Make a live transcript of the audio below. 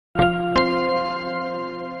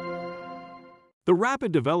The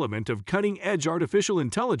rapid development of cutting-edge artificial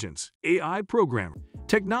intelligence (AI) programming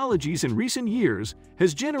technologies in recent years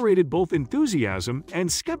has generated both enthusiasm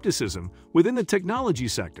and skepticism within the technology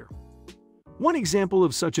sector. One example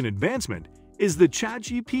of such an advancement is the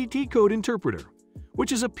ChATGPT code interpreter,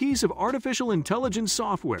 which is a piece of artificial intelligence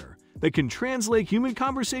software that can translate human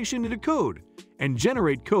conversation into code and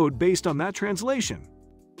generate code based on that translation.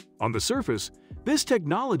 On the surface, this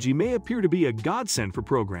technology may appear to be a godsend for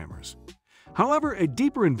programmers. However, a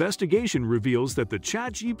deeper investigation reveals that the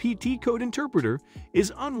ChATGPT code interpreter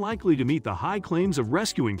is unlikely to meet the high claims of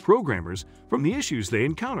rescuing programmers from the issues they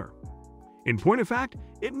encounter. In point of fact,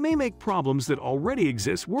 it may make problems that already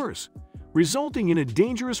exist worse, resulting in a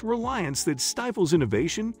dangerous reliance that stifles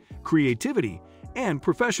innovation, creativity, and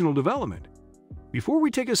professional development. Before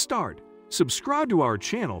we take a start, subscribe to our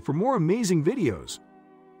channel for more amazing videos.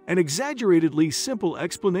 An exaggeratedly simple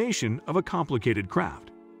explanation of a complicated craft.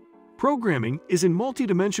 Programming is a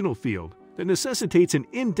multidimensional field that necessitates an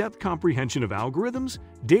in-depth comprehension of algorithms,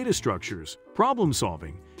 data structures,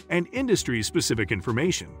 problem-solving, and industry-specific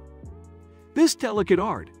information. This delicate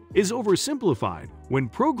art is oversimplified when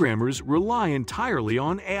programmers rely entirely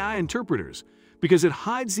on AI interpreters because it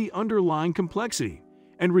hides the underlying complexity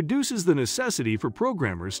and reduces the necessity for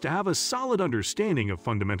programmers to have a solid understanding of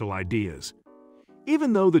fundamental ideas.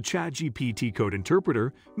 Even though the ChATGPT code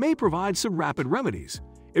interpreter may provide some rapid remedies,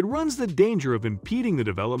 it runs the danger of impeding the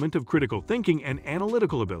development of critical thinking and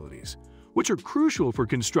analytical abilities, which are crucial for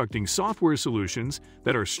constructing software solutions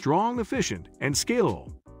that are strong, efficient, and scalable.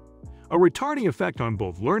 A retarding effect on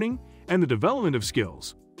both learning and the development of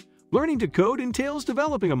skills. Learning to code entails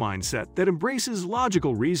developing a mindset that embraces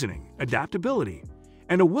logical reasoning, adaptability,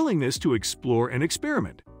 and a willingness to explore and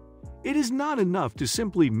experiment. It is not enough to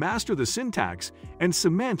simply master the syntax and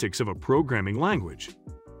semantics of a programming language.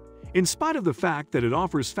 In spite of the fact that it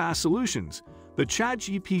offers fast solutions, the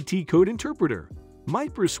ChATGPT code interpreter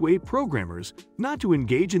might persuade programmers not to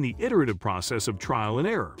engage in the iterative process of trial and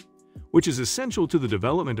error, which is essential to the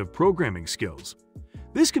development of programming skills.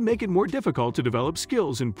 This can make it more difficult to develop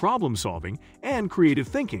skills in problem-solving and creative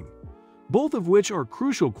thinking, both of which are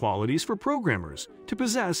crucial qualities for programmers to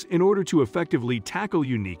possess in order to effectively tackle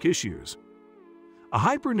unique issues. A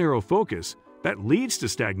hyper-narrow focus that leads to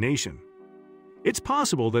stagnation. It's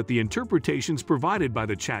possible that the interpretations provided by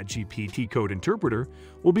the ChATGPT code interpreter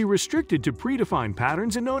will be restricted to predefined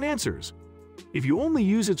patterns and known answers. If you only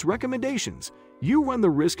use its recommendations, you run the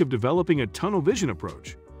risk of developing a tunnel vision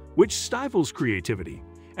approach, which stifles creativity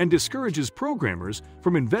and discourages programmers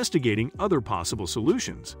from investigating other possible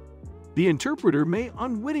solutions. The interpreter may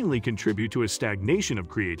unwittingly contribute to a stagnation of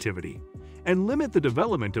creativity and limit the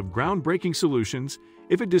development of groundbreaking solutions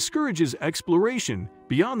if it discourages exploration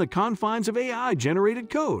beyond the confines of AI-generated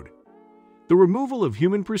code. The removal of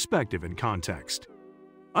human perspective and context.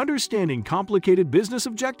 Understanding complicated business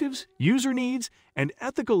objectives, user needs, and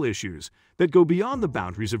ethical issues that go beyond the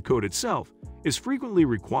boundaries of code itself is frequently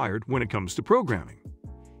required when it comes to programming.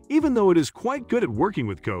 Even though it is quite good at working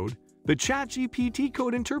with code, the ChATGPT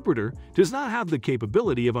code interpreter does not have the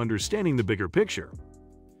capability of understanding the bigger picture.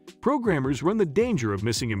 Programmers run the danger of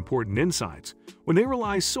missing important insights when they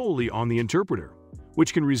rely solely on the interpreter,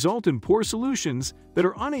 which can result in poor solutions that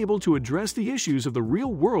are unable to address the issues of the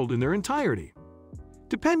real world in their entirety.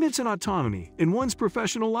 Dependence and autonomy in one's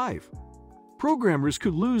professional life. Programmers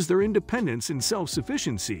could lose their independence and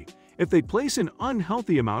self-sufficiency if they place an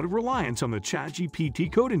unhealthy amount of reliance on the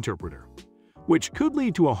ChATGPT code interpreter, which could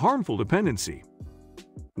lead to a harmful dependency.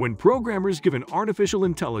 When programmers give an artificial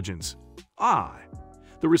intelligence,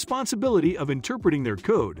 the responsibility of interpreting their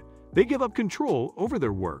code, they give up control over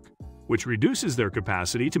their work, which reduces their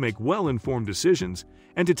capacity to make well-informed decisions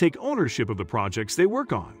and to take ownership of the projects they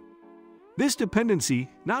work on. This dependency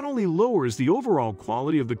not only lowers the overall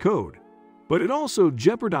quality of the code, but it also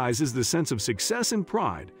jeopardizes the sense of success and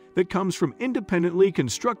pride that comes from independently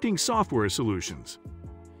constructing software solutions.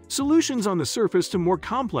 Solutions on the surface to more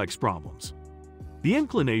complex problems. The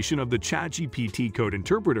inclination of the ChATGPT code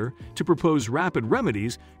interpreter to propose rapid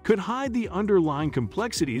remedies could hide the underlying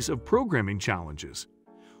complexities of programming challenges,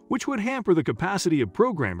 which would hamper the capacity of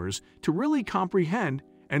programmers to really comprehend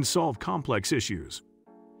and solve complex issues.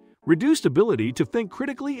 Reduced ability to think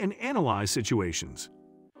critically and analyze situations.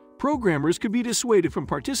 Programmers could be dissuaded from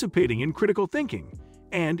participating in critical thinking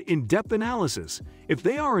and in-depth analysis if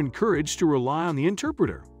they are encouraged to rely on the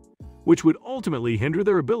interpreter, which would ultimately hinder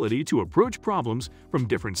their ability to approach problems from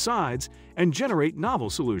different sides and generate novel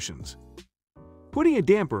solutions. Putting a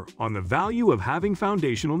damper on the value of having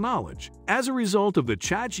foundational knowledge. As a result of the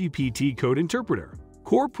ChATGPT code interpreter,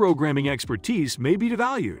 core programming expertise may be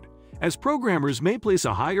devalued, as programmers may place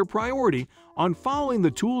a higher priority on following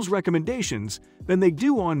the tool's recommendations than they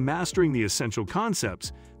do on mastering the essential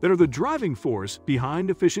concepts that are the driving force behind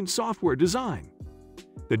efficient software design.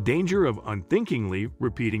 The danger of unthinkingly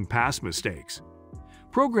repeating past mistakes.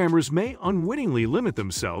 Programmers may unwittingly limit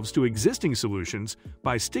themselves to existing solutions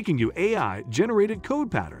by sticking to AI-generated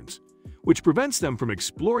code patterns, which prevents them from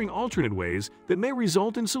exploring alternate ways that may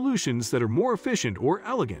result in solutions that are more efficient or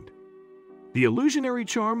elegant. The illusionary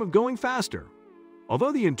charm of going faster.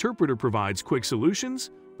 Although the interpreter provides quick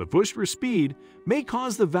solutions, the push for speed may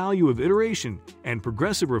cause the value of iteration and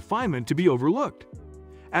progressive refinement to be overlooked.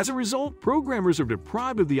 As a result, programmers are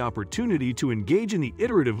deprived of the opportunity to engage in the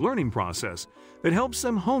iterative learning process that helps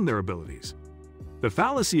them hone their abilities. The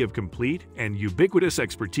fallacy of complete and ubiquitous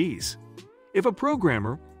expertise. If a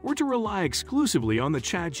programmer were to rely exclusively on the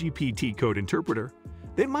ChATGPT code interpreter,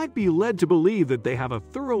 they might be led to believe that they have a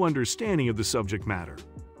thorough understanding of the subject matter.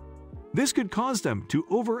 This could cause them to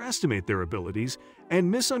overestimate their abilities and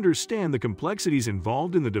misunderstand the complexities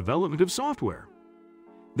involved in the development of software.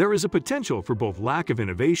 There is a potential for both lack of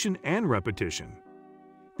innovation and repetition.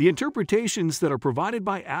 The interpretations that are provided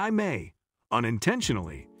by AI may,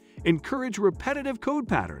 unintentionally, encourage repetitive code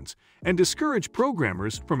patterns and discourage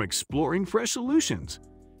programmers from exploring fresh solutions.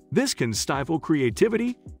 This can stifle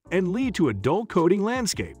creativity and lead to a dull coding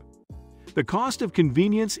landscape. The cost of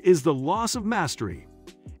convenience is the loss of mastery.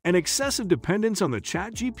 An excessive dependence on the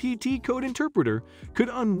ChATGPT code interpreter could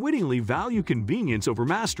unwittingly value convenience over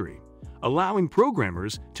mastery, allowing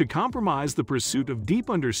programmers to compromise the pursuit of deep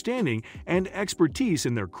understanding and expertise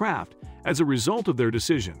in their craft as a result of their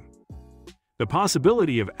decision. The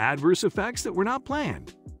possibility of adverse effects that were not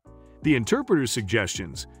planned. The interpreter's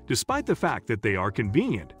suggestions, despite the fact that they are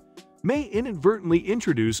convenient, may inadvertently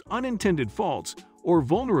introduce unintended faults or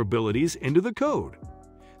vulnerabilities into the code.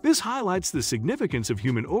 This highlights the significance of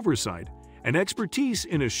human oversight and expertise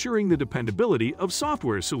in assuring the dependability of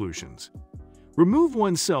software solutions. Remove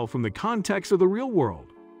oneself from the context of the real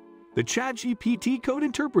world. The ChATGPT code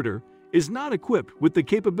interpreter is not equipped with the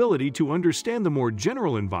capability to understand the more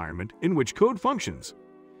general environment in which code functions.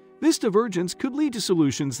 This divergence could lead to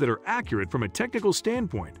solutions that are accurate from a technical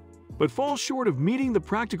standpoint, but fall short of meeting the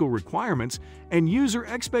practical requirements and user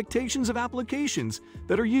expectations of applications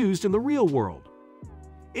that are used in the real world.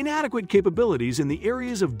 Inadequate capabilities in the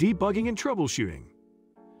areas of debugging and troubleshooting.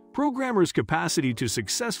 Programmers' capacity to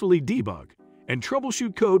successfully debug and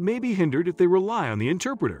troubleshoot code may be hindered if they rely on the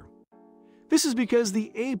interpreter. This is because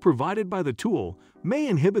the aid provided by the tool may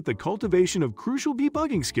inhibit the cultivation of crucial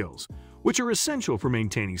debugging skills, which are essential for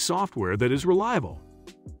maintaining software that is reliable.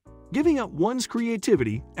 Giving up one's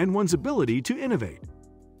creativity and one's ability to innovate.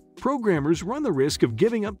 Programmers run the risk of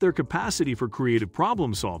giving up their capacity for creative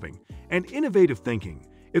problem-solving and innovative thinking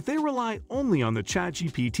if they rely only on the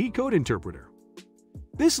ChATGPT code interpreter.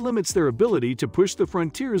 This limits their ability to push the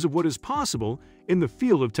frontiers of what is possible in the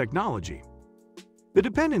field of technology. The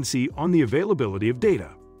dependency on the availability of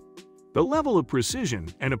data. The level of precision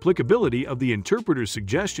and applicability of the interpreter's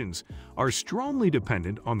suggestions are strongly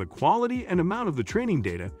dependent on the quality and amount of the training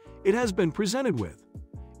data it has been presented with.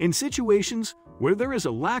 In situations where there is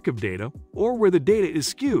a lack of data or where the data is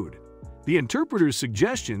skewed, the interpreter's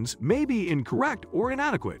suggestions may be incorrect or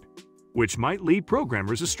inadequate, which might lead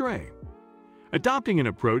programmers astray. Adopting an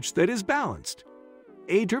approach that is balanced.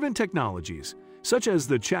 AI-driven technologies, such as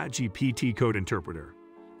the ChATGPT code interpreter,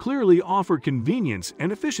 clearly offer convenience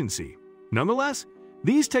and efficiency. Nonetheless,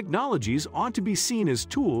 these technologies ought to be seen as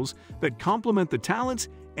tools that complement the talents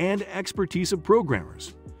and expertise of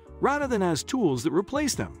programmers, rather than as tools that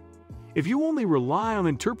replace them. If you only rely on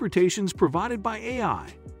interpretations provided by AI,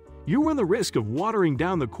 you run the risk of watering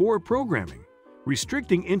down the core of programming,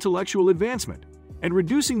 restricting intellectual advancement, and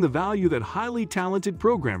reducing the value that highly talented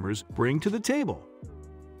programmers bring to the table.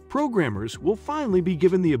 Programmers will finally be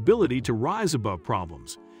given the ability to rise above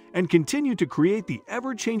problems and continue to create the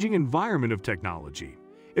ever-changing environment of technology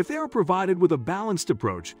if they are provided with a balanced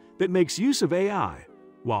approach that makes use of AI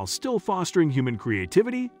while still fostering human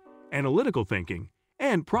creativity, analytical thinking,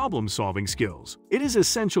 and problem-solving skills. It is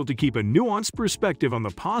essential to keep a nuanced perspective on the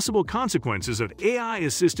possible consequences of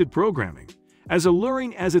AI-assisted programming, as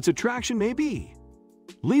alluring as its attraction may be.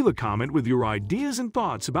 Leave a comment with your ideas and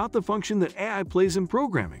thoughts about the function that AI plays in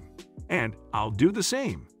programming, and I'll do the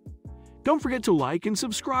same. Don't forget to like and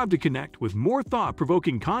subscribe to connect with more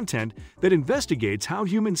thought-provoking content that investigates how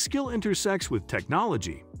human skill intersects with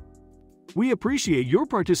technology. We appreciate your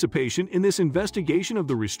participation in this investigation of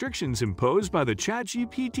the restrictions imposed by the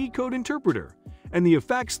ChATGPT code interpreter and the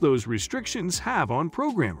effects those restrictions have on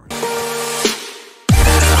programmers.